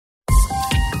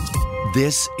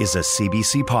This is a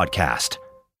CBC podcast.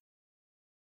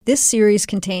 This series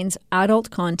contains adult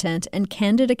content and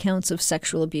candid accounts of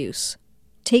sexual abuse.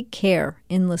 Take care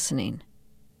in listening.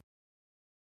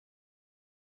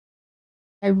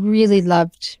 I really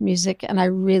loved music and I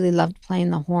really loved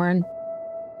playing the horn.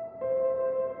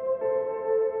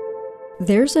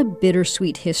 There's a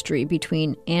bittersweet history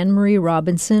between Anne-Marie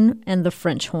Robinson and the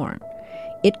French horn.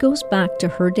 It goes back to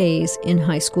her days in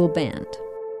high school band.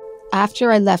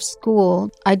 After I left school,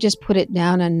 I just put it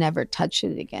down and never touched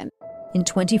it again. In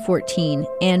 2014,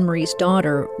 Anne-Marie's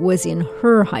daughter was in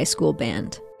her high school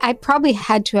band. I probably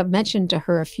had to have mentioned to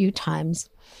her a few times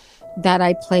that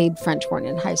I played French horn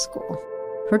in high school.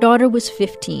 Her daughter was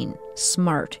 15,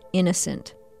 smart,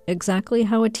 innocent, exactly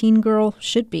how a teen girl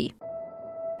should be.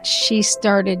 She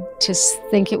started to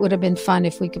think it would have been fun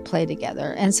if we could play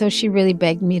together, and so she really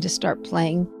begged me to start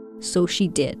playing. So she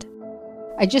did.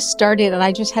 I just started and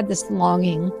I just had this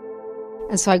longing,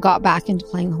 and so I got back into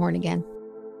playing the horn again.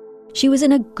 She was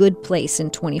in a good place in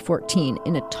 2014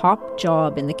 in a top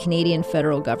job in the Canadian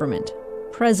federal government,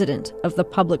 president of the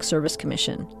Public Service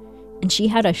Commission, and she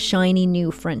had a shiny new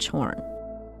French horn.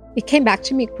 It came back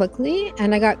to me quickly,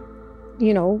 and I got,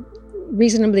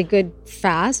 reasonably good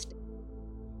fast.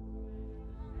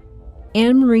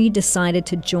 Anne-Marie decided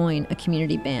to join a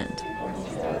community band.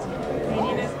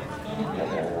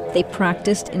 They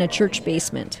practiced in a church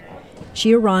basement.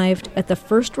 She arrived at the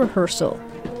first rehearsal,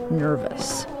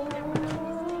 nervous.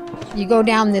 You go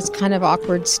down this kind of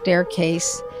awkward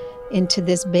staircase into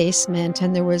this basement,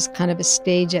 and there was kind of a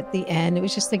stage at the end. It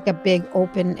was just like a big,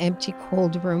 open, empty,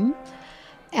 cold room.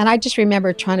 And I just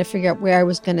remember trying to figure out where I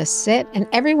was going to sit, and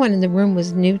everyone in the room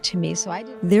was new to me, so I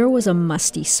didn't... There was a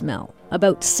musty smell.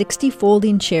 About 60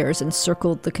 folding chairs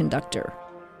encircled the conductor.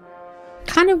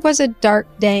 Kind of was a dark,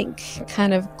 dank,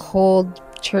 kind of cold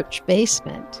church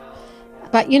basement.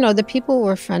 But, the people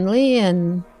were friendly,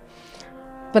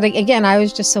 but again, I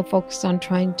was just so focused on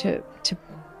trying to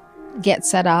get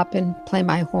set up and play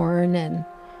my horn, and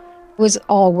was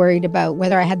all worried about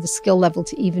whether I had the skill level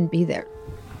to even be there.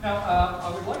 Now,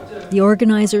 I would like to... The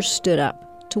organizer stood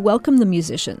up to welcome the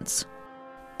musicians.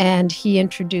 And he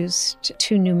introduced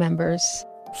two new members.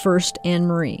 First,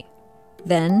 Anne-Marie.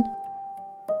 Then...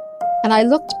 And I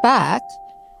looked back,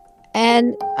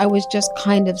 and I was just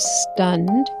kind of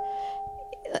stunned.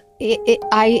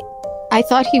 I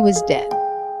thought he was dead.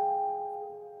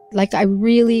 Like, I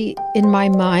really, in my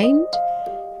mind,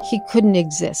 he couldn't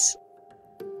exist.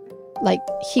 Like,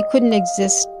 he couldn't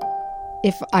exist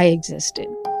if I existed.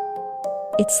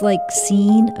 It's like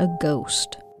seeing a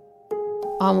ghost.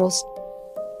 Almost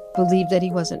believed that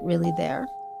he wasn't really there.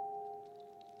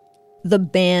 The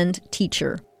band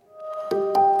teacher.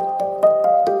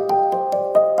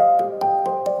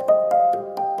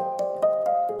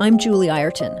 I'm Julie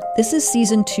Ireton. This is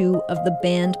season 2 of The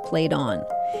Band Played On.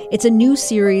 It's a new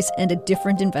series and a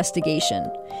different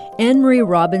investigation. Anne-Marie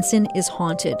Robinson is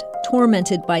haunted,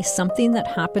 tormented by something that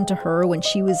happened to her when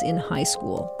she was in high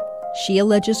school. She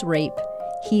alleges rape.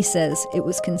 He says it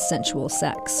was consensual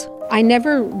sex. I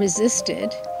never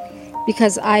resisted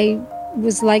because I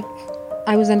was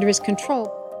under his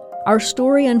control. Our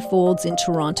story unfolds in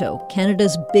Toronto,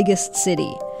 Canada's biggest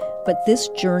city. But this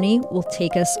journey will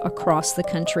take us across the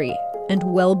country and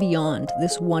well beyond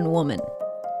this one woman.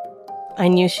 I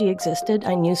knew she existed.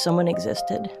 I knew someone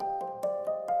existed.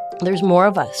 There's more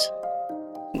of us.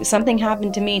 Something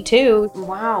happened to me too.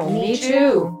 Wow, me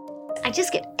too. I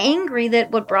just get angry that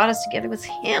what brought us together was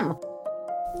him.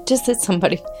 Just that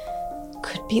somebody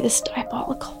could be this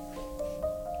diabolical.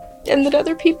 And that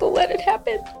other people let it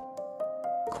happen.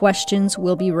 Questions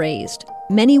will be raised.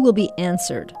 Many will be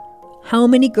answered. How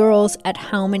many girls at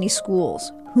how many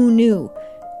schools? Who knew?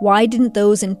 Why didn't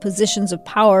those in positions of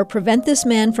power prevent this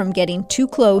man from getting too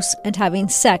close and having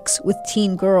sex with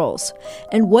teen girls?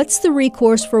 And what's the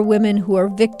recourse for women who are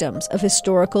victims of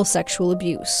historical sexual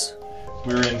abuse?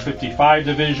 We're in 55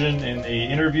 Division in the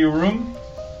interview room.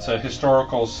 It's a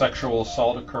historical sexual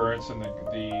assault occurrence, and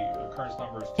the occurrence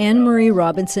number is... Anne-Marie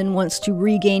Robinson wants to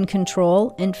regain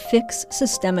control and fix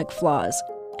systemic flaws.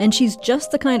 And she's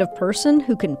just the kind of person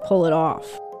who can pull it off.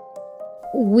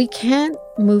 We can't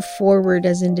move forward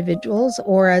as individuals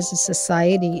or as a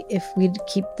society if we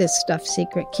keep this stuff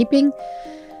secret. Keeping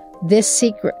this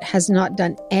secret has not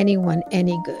done anyone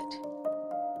any good.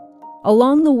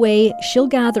 Along the way, she'll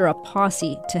gather a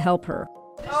posse to help her.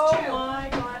 Oh my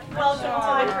God. Welcome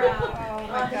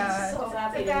to my God. So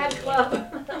happy bad club.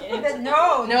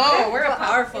 No, we're a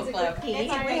powerful club. We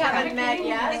haven't met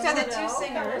yet. These are the two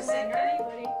singers.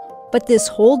 But this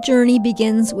whole journey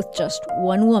begins with just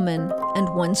one woman and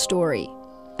one story.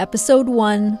 Episode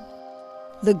 1,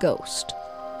 The Ghost.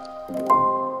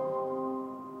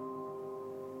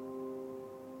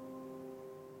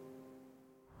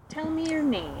 Tell me your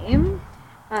name.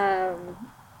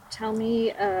 Tell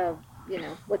me,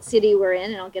 what city we're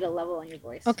in, and I'll get a level on your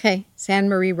voice. Okay, it's Anne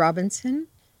Marie Robinson,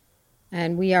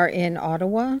 and we are in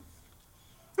Ottawa.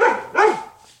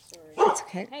 It's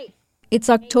okay. Hey. It's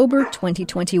October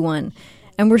 2021,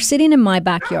 and we're sitting in my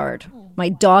backyard. My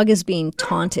dog is being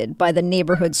taunted by the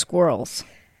neighborhood squirrels.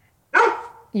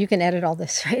 You can edit all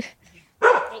this, right?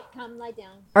 Hey, come lie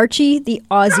down. Archie, the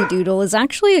Aussie Doodle, is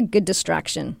actually a good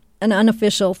distraction, an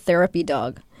unofficial therapy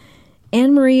dog.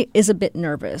 Anne-Marie is a bit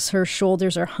nervous. Her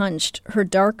shoulders are hunched. Her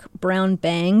dark brown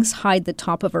bangs hide the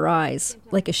top of her eyes,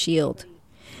 like a shield.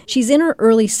 She's in her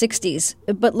early 60s,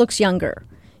 but looks younger.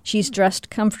 She's dressed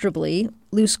comfortably,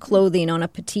 loose clothing on a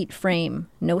petite frame.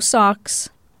 No socks,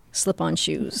 slip-on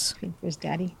shoes. Where's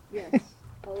Daddy?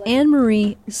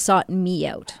 Anne-Marie sought me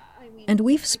out, and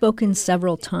we've spoken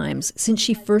several times since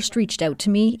she first reached out to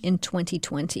me in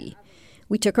 2020.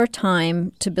 We took our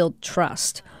time to build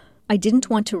trust. I didn't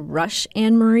want to rush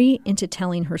Anne-Marie into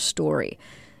telling her story.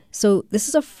 So this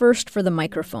is a first for the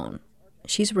microphone.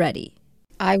 She's ready.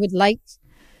 I would like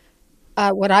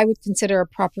what I would consider a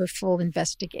proper full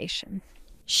investigation.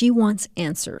 She wants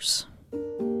answers.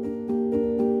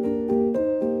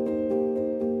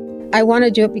 I want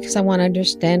to do it because I want to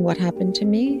understand what happened to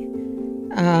me.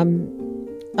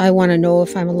 I want to know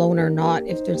if I'm alone or not,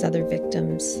 if there's other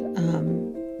victims.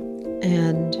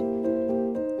 And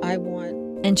I want...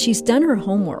 And she's done her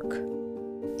homework.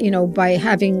 By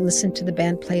having listened to the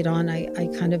band played on, I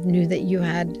kind of knew that you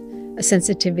had a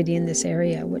sensitivity in this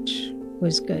area, which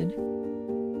was good.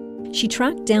 She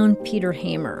tracked down Peter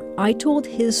Hamer. I told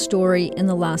his story in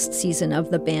the last season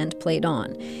of The Band Played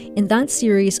On. In that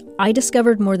series, I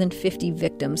discovered more than 50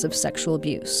 victims of sexual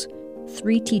abuse.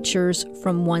 3 teachers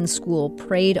from one school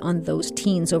preyed on those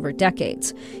teens over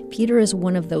decades. Peter is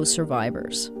one of those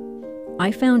survivors.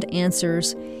 I found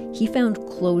answers. He found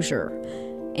closure.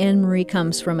 Anne-Marie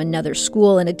comes from another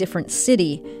school in a different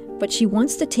city, but she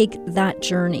wants to take that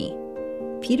journey.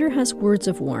 Peter has words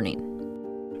of warning.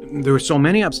 There were so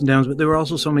many ups and downs, but there were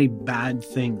also so many bad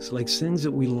things, like things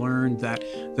that we learned that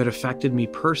affected me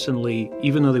personally,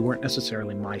 even though they weren't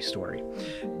necessarily my story.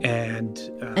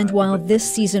 And while this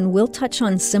season will touch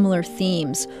on similar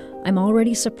themes, I'm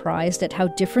already surprised at how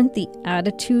different the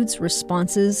attitudes,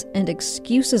 responses, and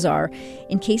excuses are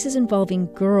in cases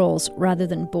involving girls rather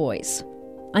than boys.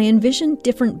 I envision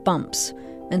different bumps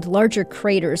and larger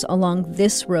craters along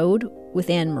this road with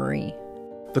Anne-Marie.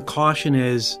 The caution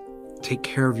is, take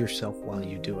care of yourself while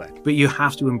you do it. But you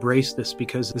have to embrace this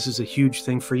because this is a huge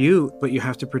thing for you, but you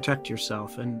have to protect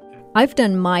yourself. I've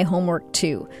done my homework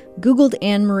too. Googled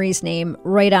Anne-Marie's name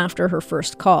right after her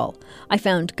first call. I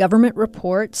found government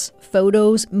reports,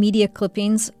 photos, media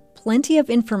clippings, plenty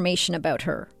of information about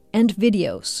her, and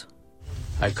videos.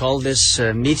 I call this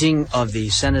meeting of the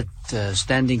Senate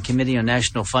Standing Committee on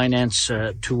National Finance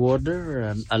to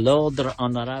order.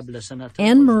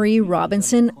 Anne-Marie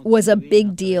Robinson was a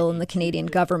big deal in the Canadian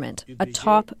government, a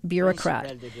top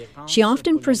bureaucrat. She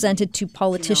often presented to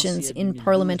politicians in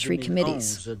parliamentary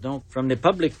committees. From the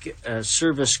Public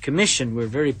Service Commission, we're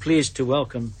very pleased to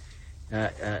welcome,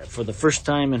 for the first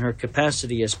time in her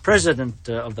capacity as president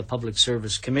of the Public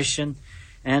Service Commission,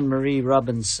 Anne-Marie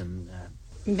Robinson.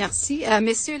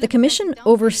 The commission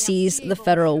oversees the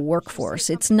federal workforce.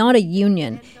 It's not a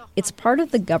union. It's part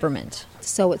of the government.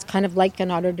 So it's kind of like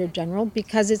an auditor general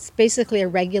because it's basically a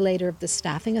regulator of the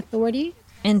staffing authority.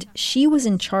 And she was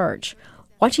in charge.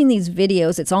 Watching these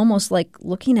videos, it's almost like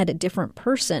looking at a different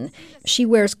person. She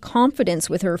wears confidence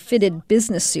with her fitted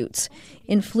business suits.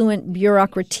 In fluent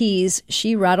bureaucratese,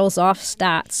 she rattles off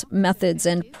stats, methods,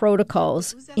 and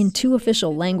protocols in 2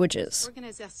 official languages.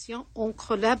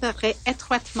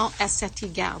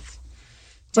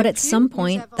 But at some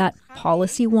point, that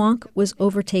policy wonk was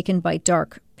overtaken by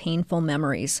dark, painful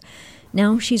memories.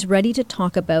 Now she's ready to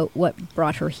talk about what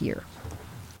brought her here.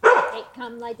 Hey,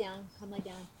 come lie down. Come lie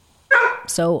down.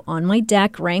 So on my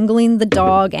deck, wrangling the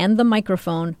dog and the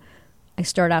microphone, I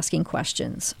start asking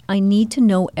questions. I need to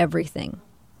know everything.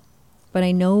 But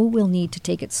I know we'll need to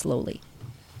take it slowly.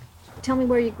 Tell me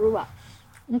where you grew up.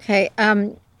 Okay.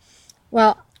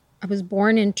 Well, I was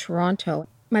born in Toronto.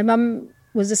 My mom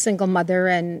was a single mother,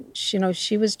 and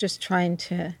she was just trying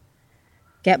to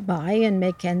get by and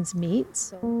make ends meet.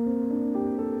 So.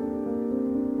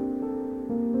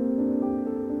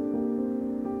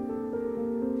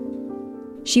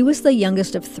 She was the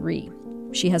youngest of 3.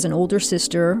 She has an older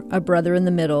sister, a brother in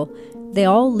the middle. They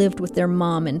all lived with their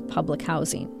mom in public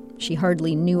housing. She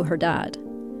hardly knew her dad.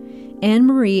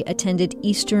 Anne-Marie attended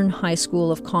Eastern High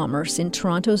School of Commerce in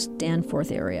Toronto's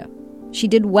Danforth area. She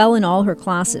did well in all her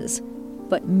classes,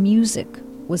 but music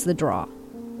was the draw.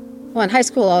 Well, in high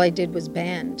school, all I did was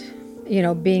band. You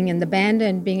know, being in the band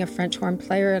and being a French horn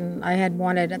player, and I had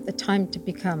wanted at the time to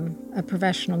become a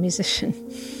professional musician.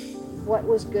 What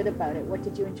was good about it? What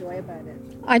did you enjoy about it?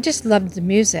 I just loved the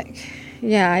music.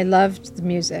 Yeah, I loved the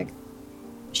music.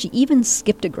 She even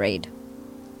skipped a grade.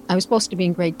 I was supposed to be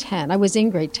in grade 10. I was in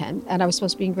grade 10, and I was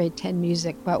supposed to be in grade 10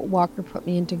 music, but Walker put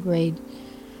me into grade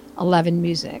 11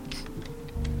 music.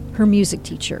 Her music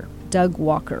teacher, Doug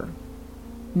Walker.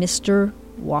 Mr.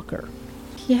 Walker.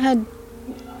 He had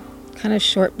kind of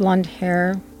short blonde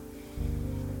hair.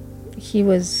 He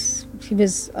was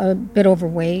a bit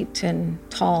overweight and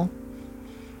tall.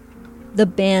 The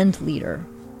band leader.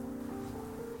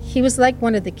 He was like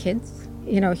one of the kids.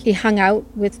 You know, he hung out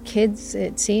with kids,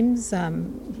 it seems.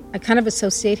 I kind of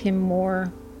associate him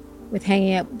more with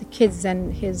hanging out with the kids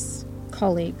than his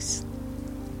colleagues,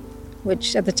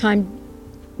 which at the time,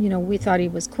 you know, we thought he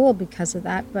was cool because of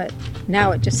that, but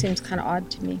now it just seems kind of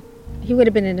odd to me. He would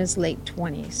have been in his late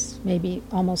 20s, maybe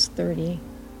almost 30.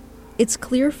 It's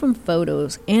clear from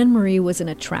photos Anne-Marie was an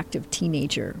attractive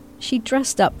teenager. She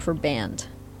dressed up for band.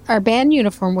 Our band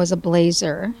uniform was a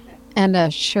blazer and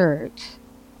a shirt.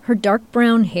 Her dark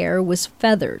brown hair was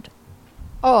feathered.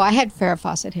 Oh, I had Farrah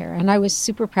Fawcett hair, and I was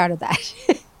super proud of that.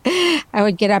 I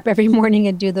would get up every morning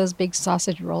and do those big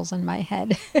sausage rolls on my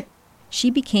head.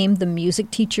 She became the music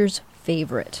teacher's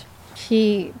favorite.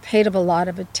 He paid a lot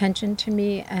of attention to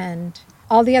me, and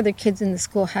all the other kids in the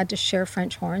school had to share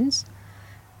French horns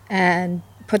and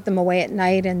put them away at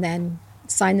night and then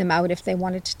sign them out if they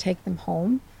wanted to take them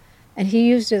home. And he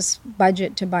used his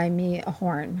budget to buy me a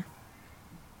horn.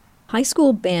 High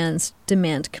school bands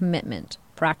demand commitment.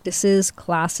 Practices,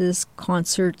 classes,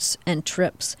 concerts, and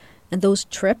trips. And those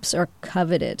trips are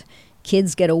coveted.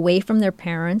 Kids get away from their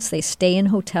parents, they stay in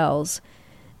hotels.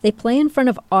 They play in front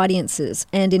of audiences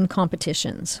and in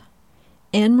competitions.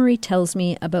 Anne-Marie tells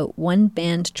me about one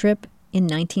band trip in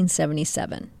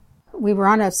 1977. We were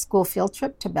on a school field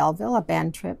trip to Belleville, a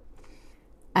band trip.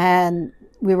 And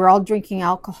we were all drinking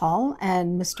alcohol,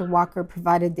 and Mr. Walker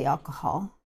provided the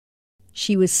alcohol.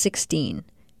 She was 16.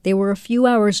 They were a few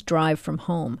hours' drive from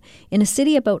home, in a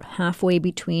city about halfway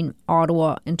between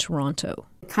Ottawa and Toronto.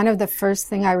 Kind of the first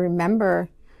thing I remember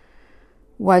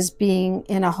was being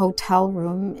in a hotel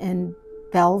room in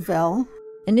Belleville.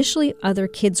 Initially, other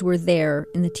kids were there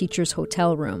in the teacher's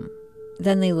hotel room.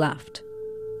 Then they left.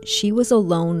 She was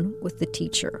alone with the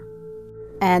teacher.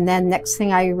 And then next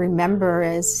thing I remember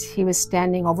is he was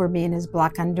standing over me in his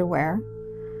black underwear,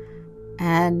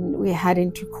 and we had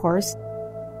intercourse.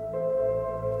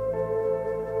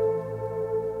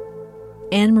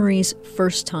 Anne-Marie's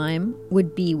first time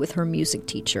would be with her music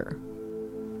teacher.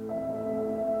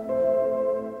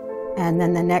 And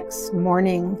then the next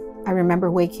morning, I remember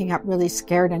waking up really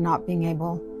scared and not being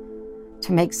able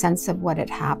to make sense of what had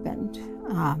happened.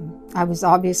 I was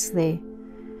obviously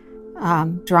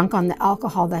drunk on the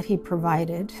alcohol that he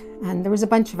provided. And there was a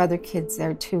bunch of other kids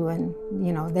there too, and,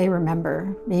 you know, they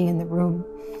remember being in the room.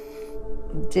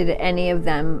 Did any of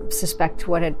them suspect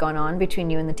what had gone on between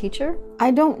you and the teacher?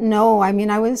 I don't know. I mean,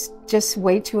 I was just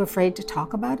way too afraid to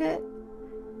talk about it.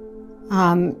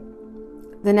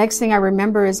 The next thing I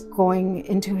remember is going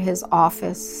into his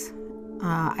office.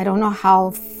 I don't know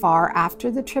how far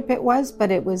after the trip it was, but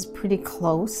it was pretty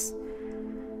close.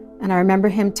 And I remember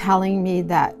him telling me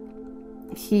that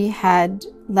he had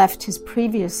left his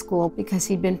previous school because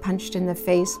he'd been punched in the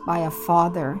face by a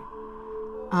father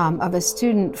of a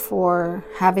student for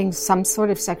having some sort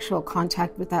of sexual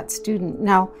contact with that student.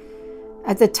 Now,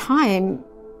 at the time,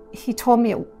 he told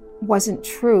me it wasn't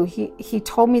true. He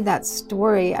told me that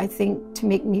story, I think, to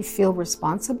make me feel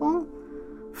responsible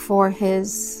for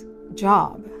his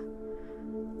job.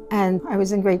 And I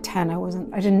was in grade 10.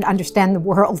 I didn't understand the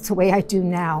world the way I do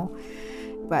now.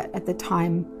 But at the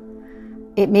time,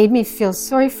 it made me feel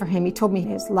sorry for him. He told me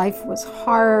his life was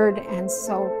hard, and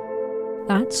so...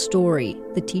 That story,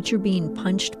 the teacher being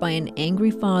punched by an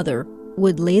angry father,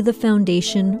 would lay the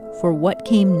foundation for what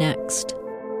came next.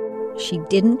 She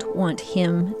didn't want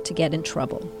him to get in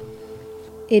trouble.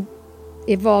 It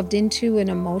evolved into an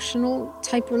emotional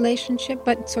type relationship,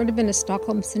 but sort of in a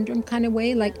Stockholm Syndrome kind of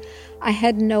way. Like, I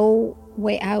had no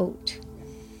way out.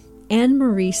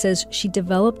 Anne-Marie says she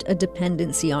developed a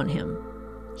dependency on him.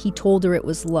 He told her it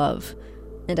was love,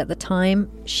 and at the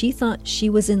time, she thought she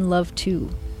was in love too.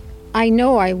 I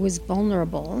know I was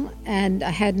vulnerable, and I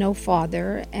had no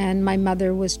father, and my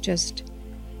mother was just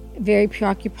very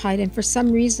preoccupied, and for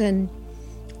some reason,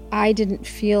 I didn't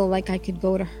feel like I could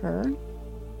go to her.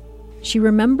 She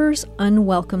remembers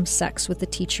unwelcome sex with the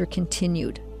teacher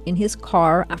continued in his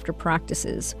car after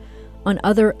practices, on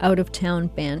other out-of-town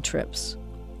band trips,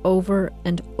 over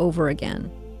and over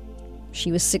again.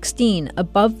 She was 16,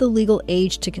 above the legal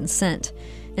age to consent,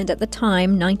 and at the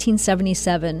time,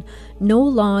 1977, no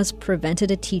laws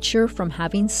prevented a teacher from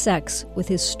having sex with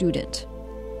his student,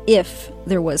 if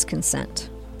there was consent.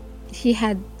 He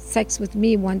had sex with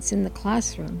me once in the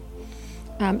classroom,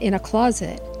 in a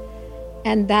closet.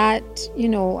 And that,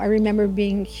 I remember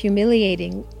being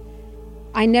humiliating.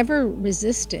 I never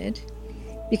resisted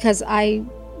because I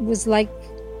was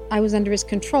under his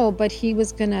control, but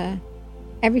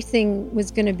everything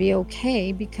was gonna be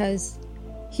okay because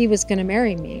he was gonna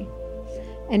marry me.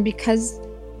 And because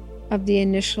of the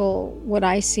initial, what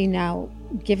I see now,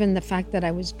 given the fact that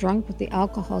I was drunk with the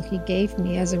alcohol he gave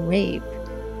me as a rape,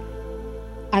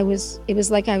 it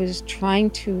was like I was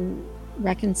trying to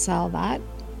reconcile that.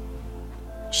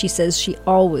 She says she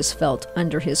always felt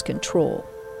under his control.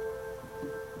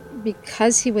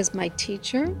 Because he was my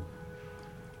teacher,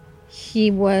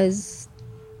 he was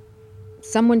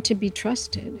someone to be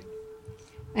trusted.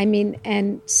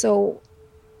 And so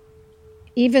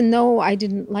even though I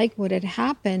didn't like what had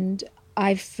happened,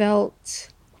 I felt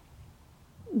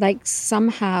like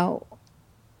somehow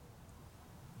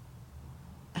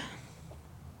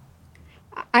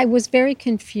I was very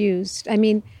confused.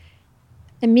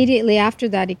 Immediately after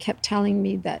that, he kept telling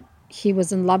me that he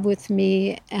was in love with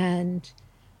me and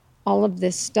all of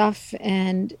this stuff.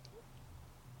 And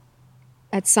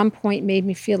at some point made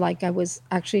me feel like I was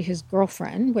actually his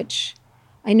girlfriend, which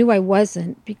I knew I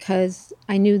wasn't, because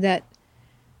I knew that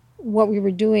what we were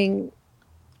doing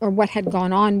or what had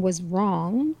gone on was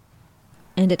wrong.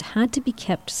 And it had to be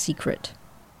kept secret.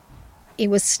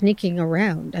 It was sneaking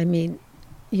around.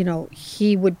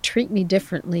 He would treat me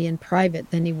differently in private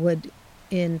than he would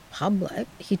in public.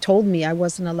 He told me I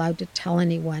wasn't allowed to tell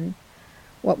anyone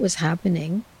what was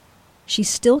happening. She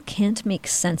still can't make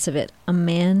sense of it, a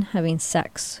man having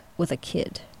sex with a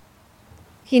kid.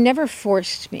 He never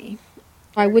forced me.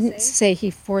 I wouldn't say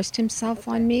he forced himself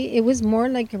on me. It was more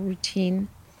like a routine.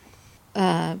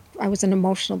 I was an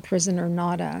emotional prisoner,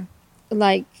 not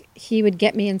he would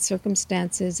get me in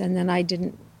circumstances and then I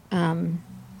didn't, I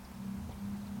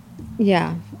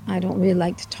don't really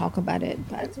like to talk about it,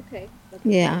 but that's okay.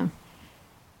 Yeah.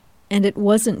 And it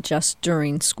wasn't just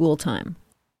during school time.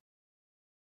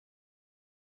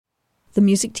 The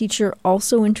music teacher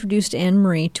also introduced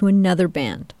Anne-Marie to another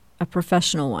band, a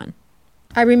professional one.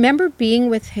 I remember being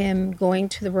with him going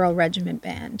to the Royal Regiment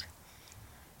Band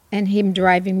and him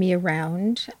driving me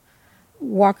around.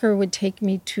 Walker would take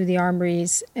me to the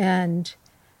armories and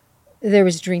there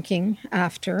was drinking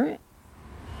after.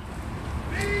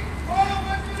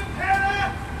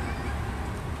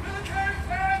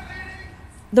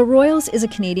 The Royals is a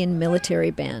Canadian military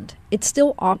band. It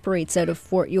still operates out of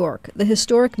Fort York, the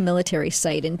historic military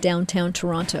site in downtown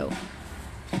Toronto.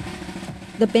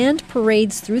 The band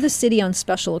parades through the city on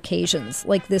special occasions,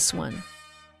 like this one.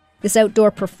 This outdoor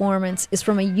performance is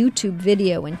from a YouTube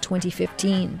video in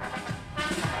 2015.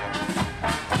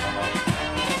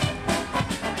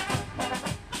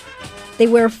 They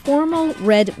wear formal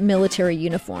red military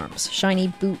uniforms, shiny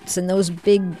boots, and those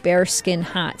big bearskin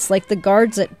hats like the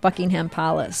guards at Buckingham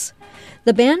Palace.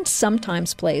 The band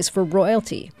sometimes plays for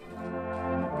royalty.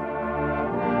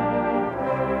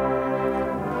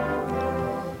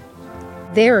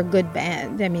 They're a good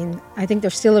band. I think they're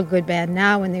still a good band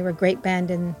now, and they were a great band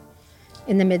in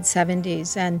the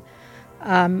mid-'70s. And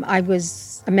I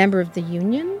was a member of the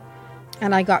union,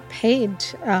 and I got paid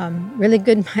really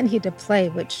good money to play,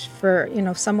 which for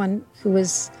someone who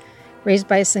was raised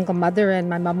by a single mother and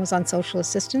my mom was on social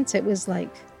assistance, it was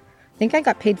like, I think I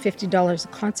got paid $50 a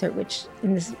concert, which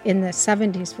in the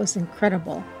 70s was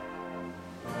incredible.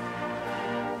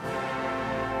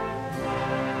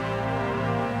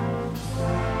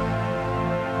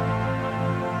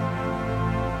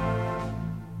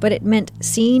 But it meant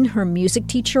seeing her music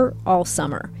teacher all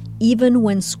summer, even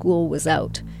when school was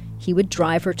out. He would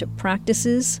drive her to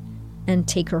practices and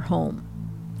take her home.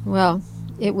 Well,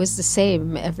 it was the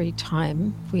same every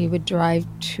time. We would drive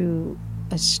to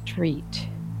a street,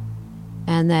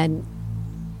 and then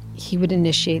he would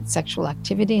initiate sexual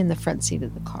activity in the front seat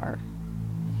of the car.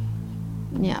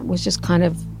 Yeah, it was just kind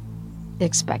of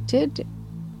expected.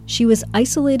 She was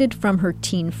isolated from her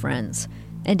teen friends,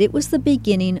 and it was the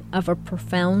beginning of a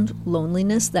profound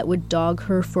loneliness that would dog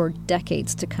her for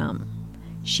decades to come.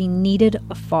 She needed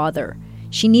a father.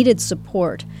 She needed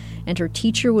support, and her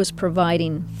teacher was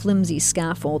providing flimsy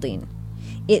scaffolding.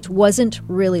 It wasn't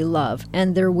really love,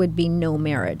 and there would be no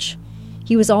marriage.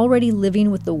 He was already living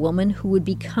with the woman who would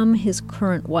become his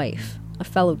current wife, a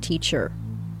fellow teacher.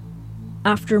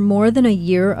 After more than a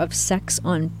year of sex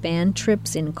on band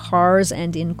trips in cars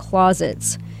and in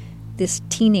closets, this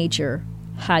teenager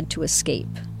had to escape.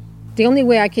 The only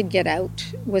way I could get out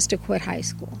was to quit high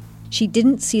school. She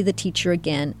didn't see the teacher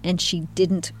again, and she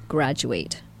didn't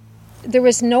graduate. There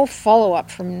was no follow-up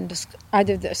from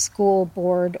either the school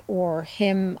board or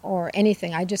him or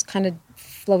anything. I just kind of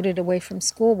floated away from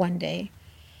school one day,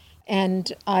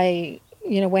 and I,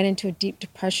 went into a deep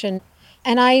depression.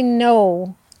 And I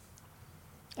know,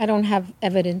 I don't have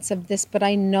evidence of this, but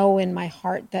I know in my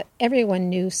heart that everyone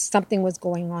knew something was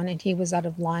going on and he was out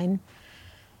of line.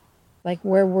 Like,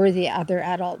 where were the other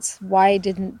adults? Why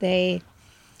didn't they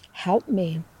help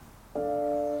me?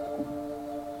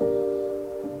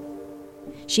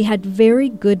 She had very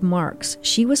good marks.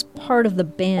 She was part of the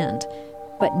band,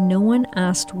 but no one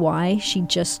asked why she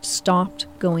just stopped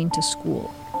going to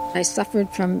school. I suffered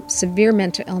from severe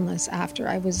mental illness after.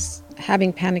 I was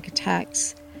having panic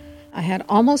attacks. I had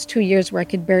almost 2 years where I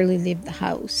could barely leave the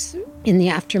house in the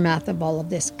aftermath of all of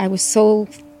this. I was so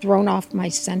thrown off my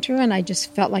center, and I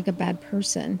just felt like a bad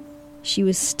person. She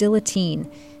was still a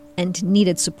teen and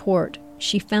needed support.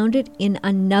 She found it in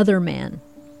another man,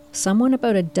 someone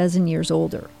about a dozen years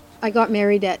older. I got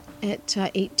married at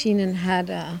 18 and had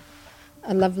a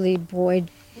lovely boy.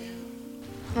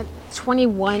 At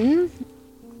 21,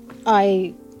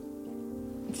 I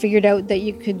figured out that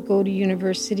you could go to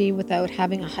university without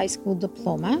having a high school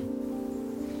diploma.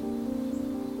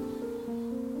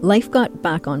 Life got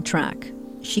back on track.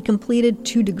 She completed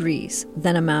 2 degrees,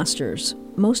 then a master's,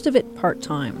 most of it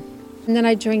part-time. And then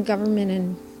I joined government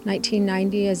in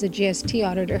 1990 as a GST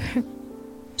auditor.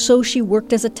 So she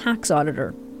worked as a tax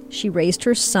auditor. She raised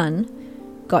her son,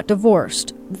 got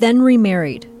divorced, then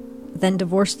remarried, then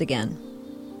divorced again.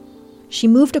 She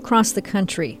moved across the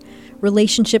country.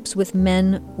 Relationships with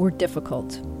men were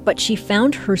difficult, but she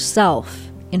found herself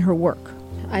in her work.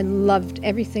 I loved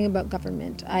everything about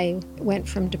government. I went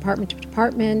from department to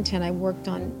department and I worked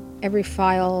on every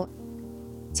file.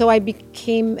 So I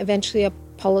became eventually a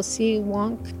policy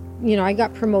wonk. I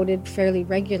got promoted fairly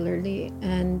regularly,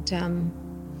 and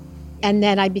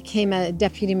then I became a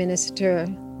deputy minister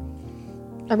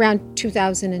around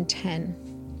 2010.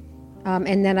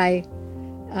 And then I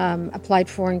applied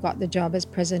for and got the job as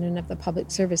president of the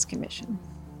Public Service Commission.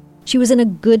 She was in a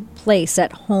good place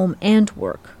at home and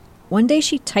work. One day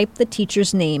she typed the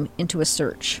teacher's name into a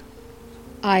search.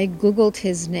 I Googled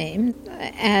his name,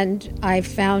 and I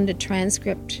found a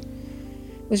transcript.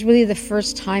 It was really the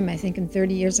first time, I think, in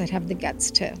 30 years I'd have the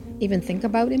guts to even think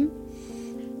about him.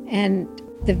 And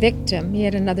the victim, he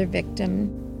had another victim.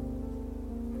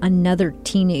 Another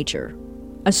teenager,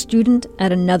 a student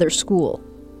at another school.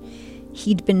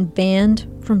 He'd been banned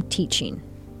from teaching.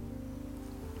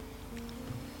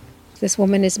 This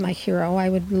woman is my hero. I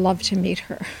would love to meet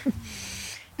her.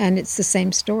 And it's the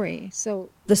same story.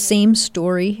 The same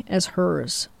story as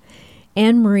hers.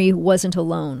 Anne-Marie wasn't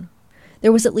alone.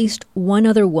 There was at least one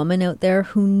other woman out there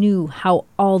who knew how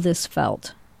all this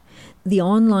felt. The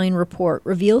online report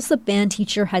reveals the band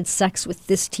teacher had sex with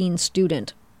this teen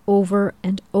student over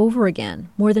and over again,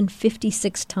 more than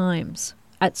 56 times,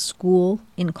 at school,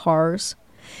 in cars.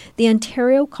 The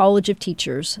Ontario College of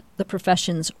Teachers, the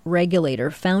profession's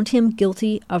regulator, found him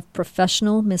guilty of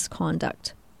professional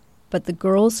misconduct, but the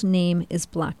girl's name is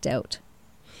blacked out.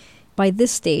 By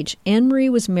this stage, Anne-Marie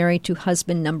was married to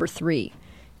husband number 3.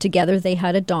 Together they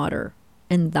had a daughter,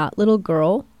 and that little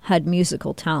girl had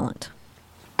musical talent.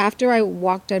 After I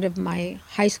walked out of my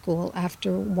high school,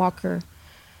 after Walker,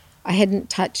 I hadn't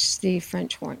touched the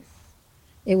French horn.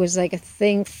 It was like a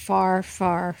thing far,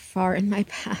 far, far in my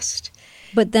past.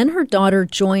 But then her daughter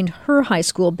joined her high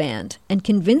school band and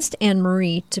convinced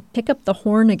Anne-Marie to pick up the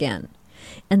horn again.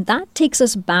 And that takes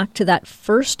us back to that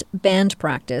first band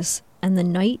practice and the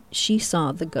night she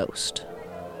saw the ghost.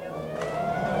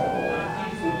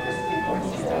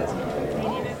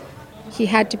 He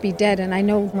had to be dead, and I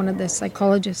know one of the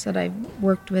psychologists that I've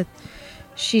worked with,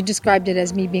 she described it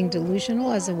as me being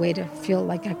delusional, as a way to feel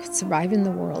like I could survive in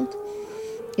the world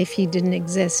if he didn't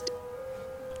exist.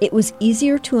 It was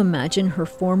easier to imagine her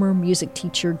former music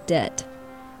teacher dead.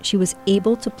 She was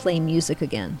able to play music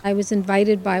again. I was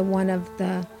invited by one of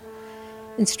the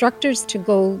instructors to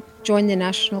go join the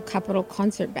National Capital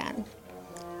Concert Band.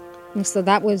 And so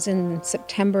that was in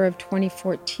September of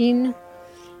 2014.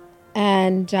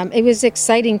 And it was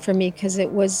exciting for me because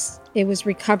it was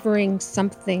recovering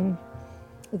something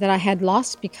that I had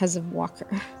lost because of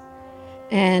Walker.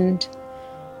 And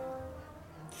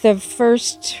the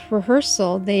first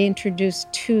rehearsal, they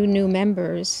introduced 2 new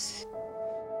members.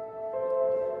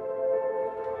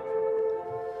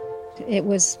 It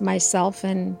was myself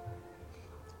and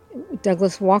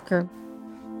Douglas Walker.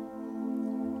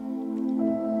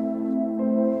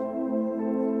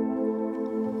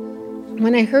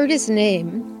 When I heard his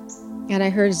name and I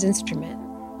heard his instrument,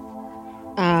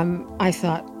 I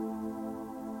thought,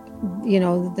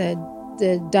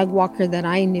 the Doug Walker that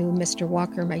I knew, Mr.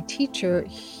 Walker, my teacher,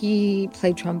 he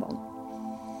played trombone.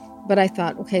 But I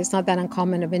thought, okay, it's not that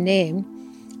uncommon of a name.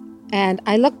 And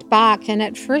I looked back, and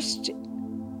at first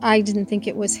I didn't think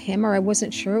it was him, or I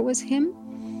wasn't sure it was him.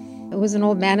 It was an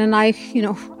old man, and I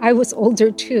was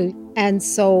older too. And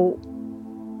so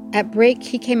at break,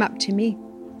 he came up to me,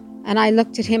 and I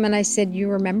looked at him and I said, "You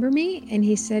remember me?" And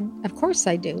he said, "Of course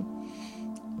I do."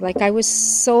 I was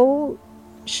so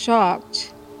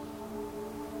shocked.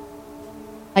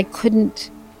 I couldn't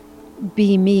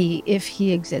be me if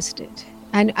he existed.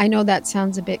 And I know that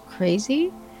sounds a bit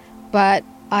crazy, but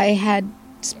I had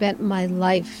spent my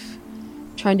life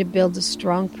trying to build a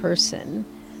strong person,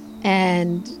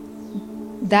 and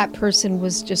that person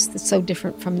was just so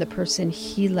different from the person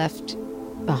he left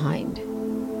behind.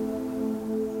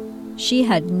 She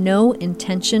had no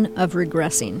intention of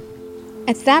regressing.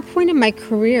 At that point in my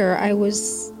career, I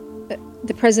was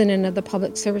the president of the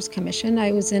Public Service Commission.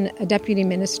 I was a deputy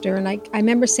minister, and I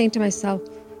remember saying to myself,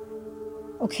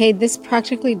 okay, this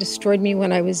practically destroyed me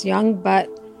when I was young, but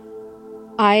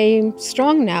I'm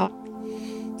strong now.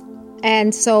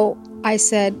 And so I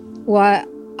said, well,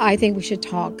 I think we should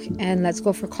talk, and let's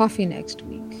go for coffee next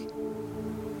week.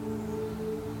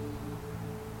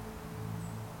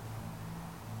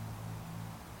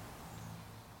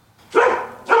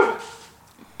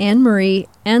 Anne-Marie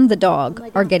and the dog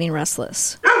are getting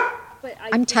restless.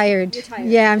 I'm tired.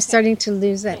 Yeah, I'm starting to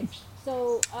lose it.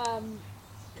 So,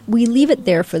 We leave it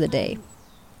there for the day.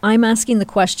 I'm asking the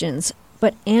questions,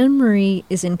 but Anne-Marie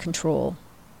is in control.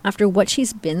 After what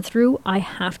she's been through, I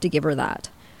have to give her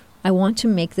that. I want to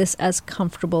make this as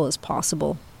comfortable as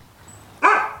possible.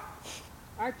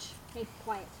 Arch, okay,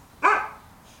 quiet.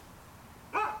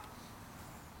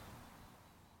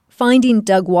 Finding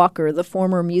Doug Walker, the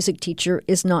former music teacher,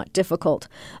 is not difficult.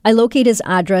 I locate his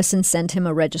address and send him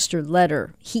a registered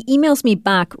letter. He emails me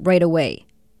back right away.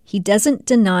 He doesn't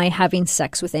deny having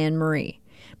sex with Anne-Marie,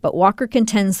 but Walker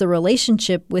contends the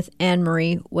relationship with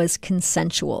Anne-Marie was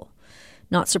consensual.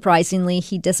 Not surprisingly,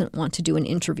 he doesn't want to do an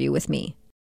interview with me.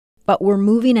 But we're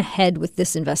moving ahead with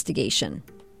this investigation.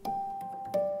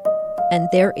 And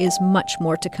there is much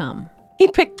more to come. He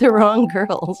picked the wrong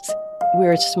girls.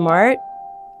 We're smart.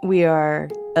 We are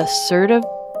assertive.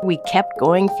 We kept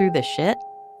going through the shit.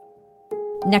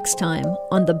 Next time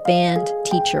on The Band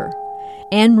Teacher,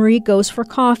 Anne-Marie goes for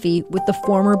coffee with the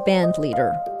former band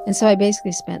leader. And so I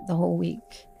basically spent the whole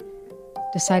week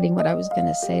deciding what I was going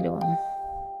to say to him.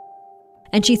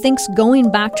 And she thinks going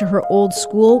back to her old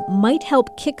school might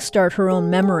help kickstart her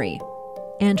own memory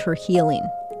and her healing.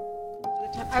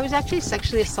 I was actually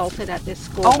sexually assaulted at this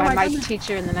school by my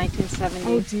teacher in the 1970s.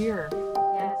 Oh, dear.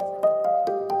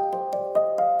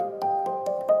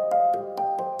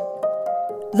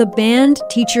 The Band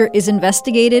Teacher is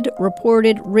investigated,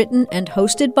 reported, written, and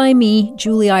hosted by me,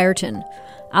 Julie Ireton.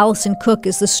 Allison Cook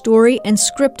is the story and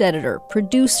script editor,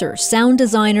 producer, sound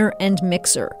designer, and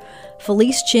mixer.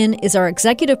 Felice Chin is our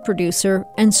executive producer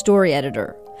and story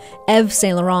editor. Eve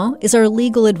Saint Laurent is our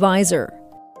legal advisor.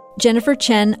 Jennifer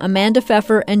Chen, Amanda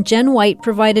Pfeffer, and Jen White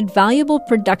provided valuable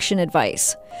production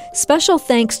advice. Special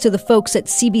thanks to the folks at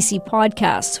CBC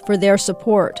Podcasts for their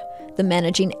support. The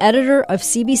managing editor of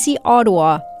CBC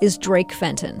Ottawa is Drake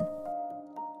Fenton.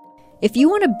 If you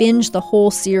want to binge the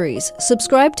whole series,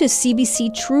 subscribe to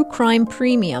CBC True Crime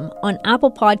Premium on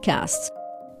Apple Podcasts.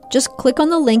 Just click on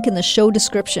the link in the show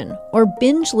description or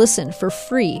binge listen for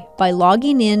free by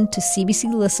logging in to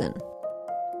CBC Listen.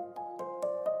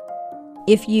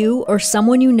 If you or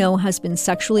someone you know has been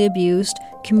sexually abused,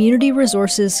 Community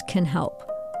Resources can help.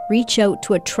 Reach out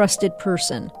to a trusted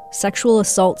person, Sexual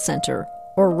Assault Center,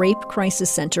 or Rape Crisis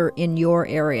Center in your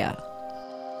area.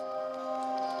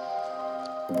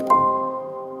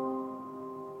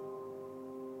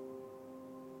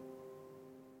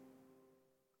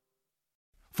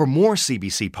 For more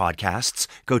CBC podcasts,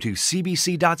 go to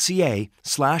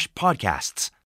cbc.ca/podcasts.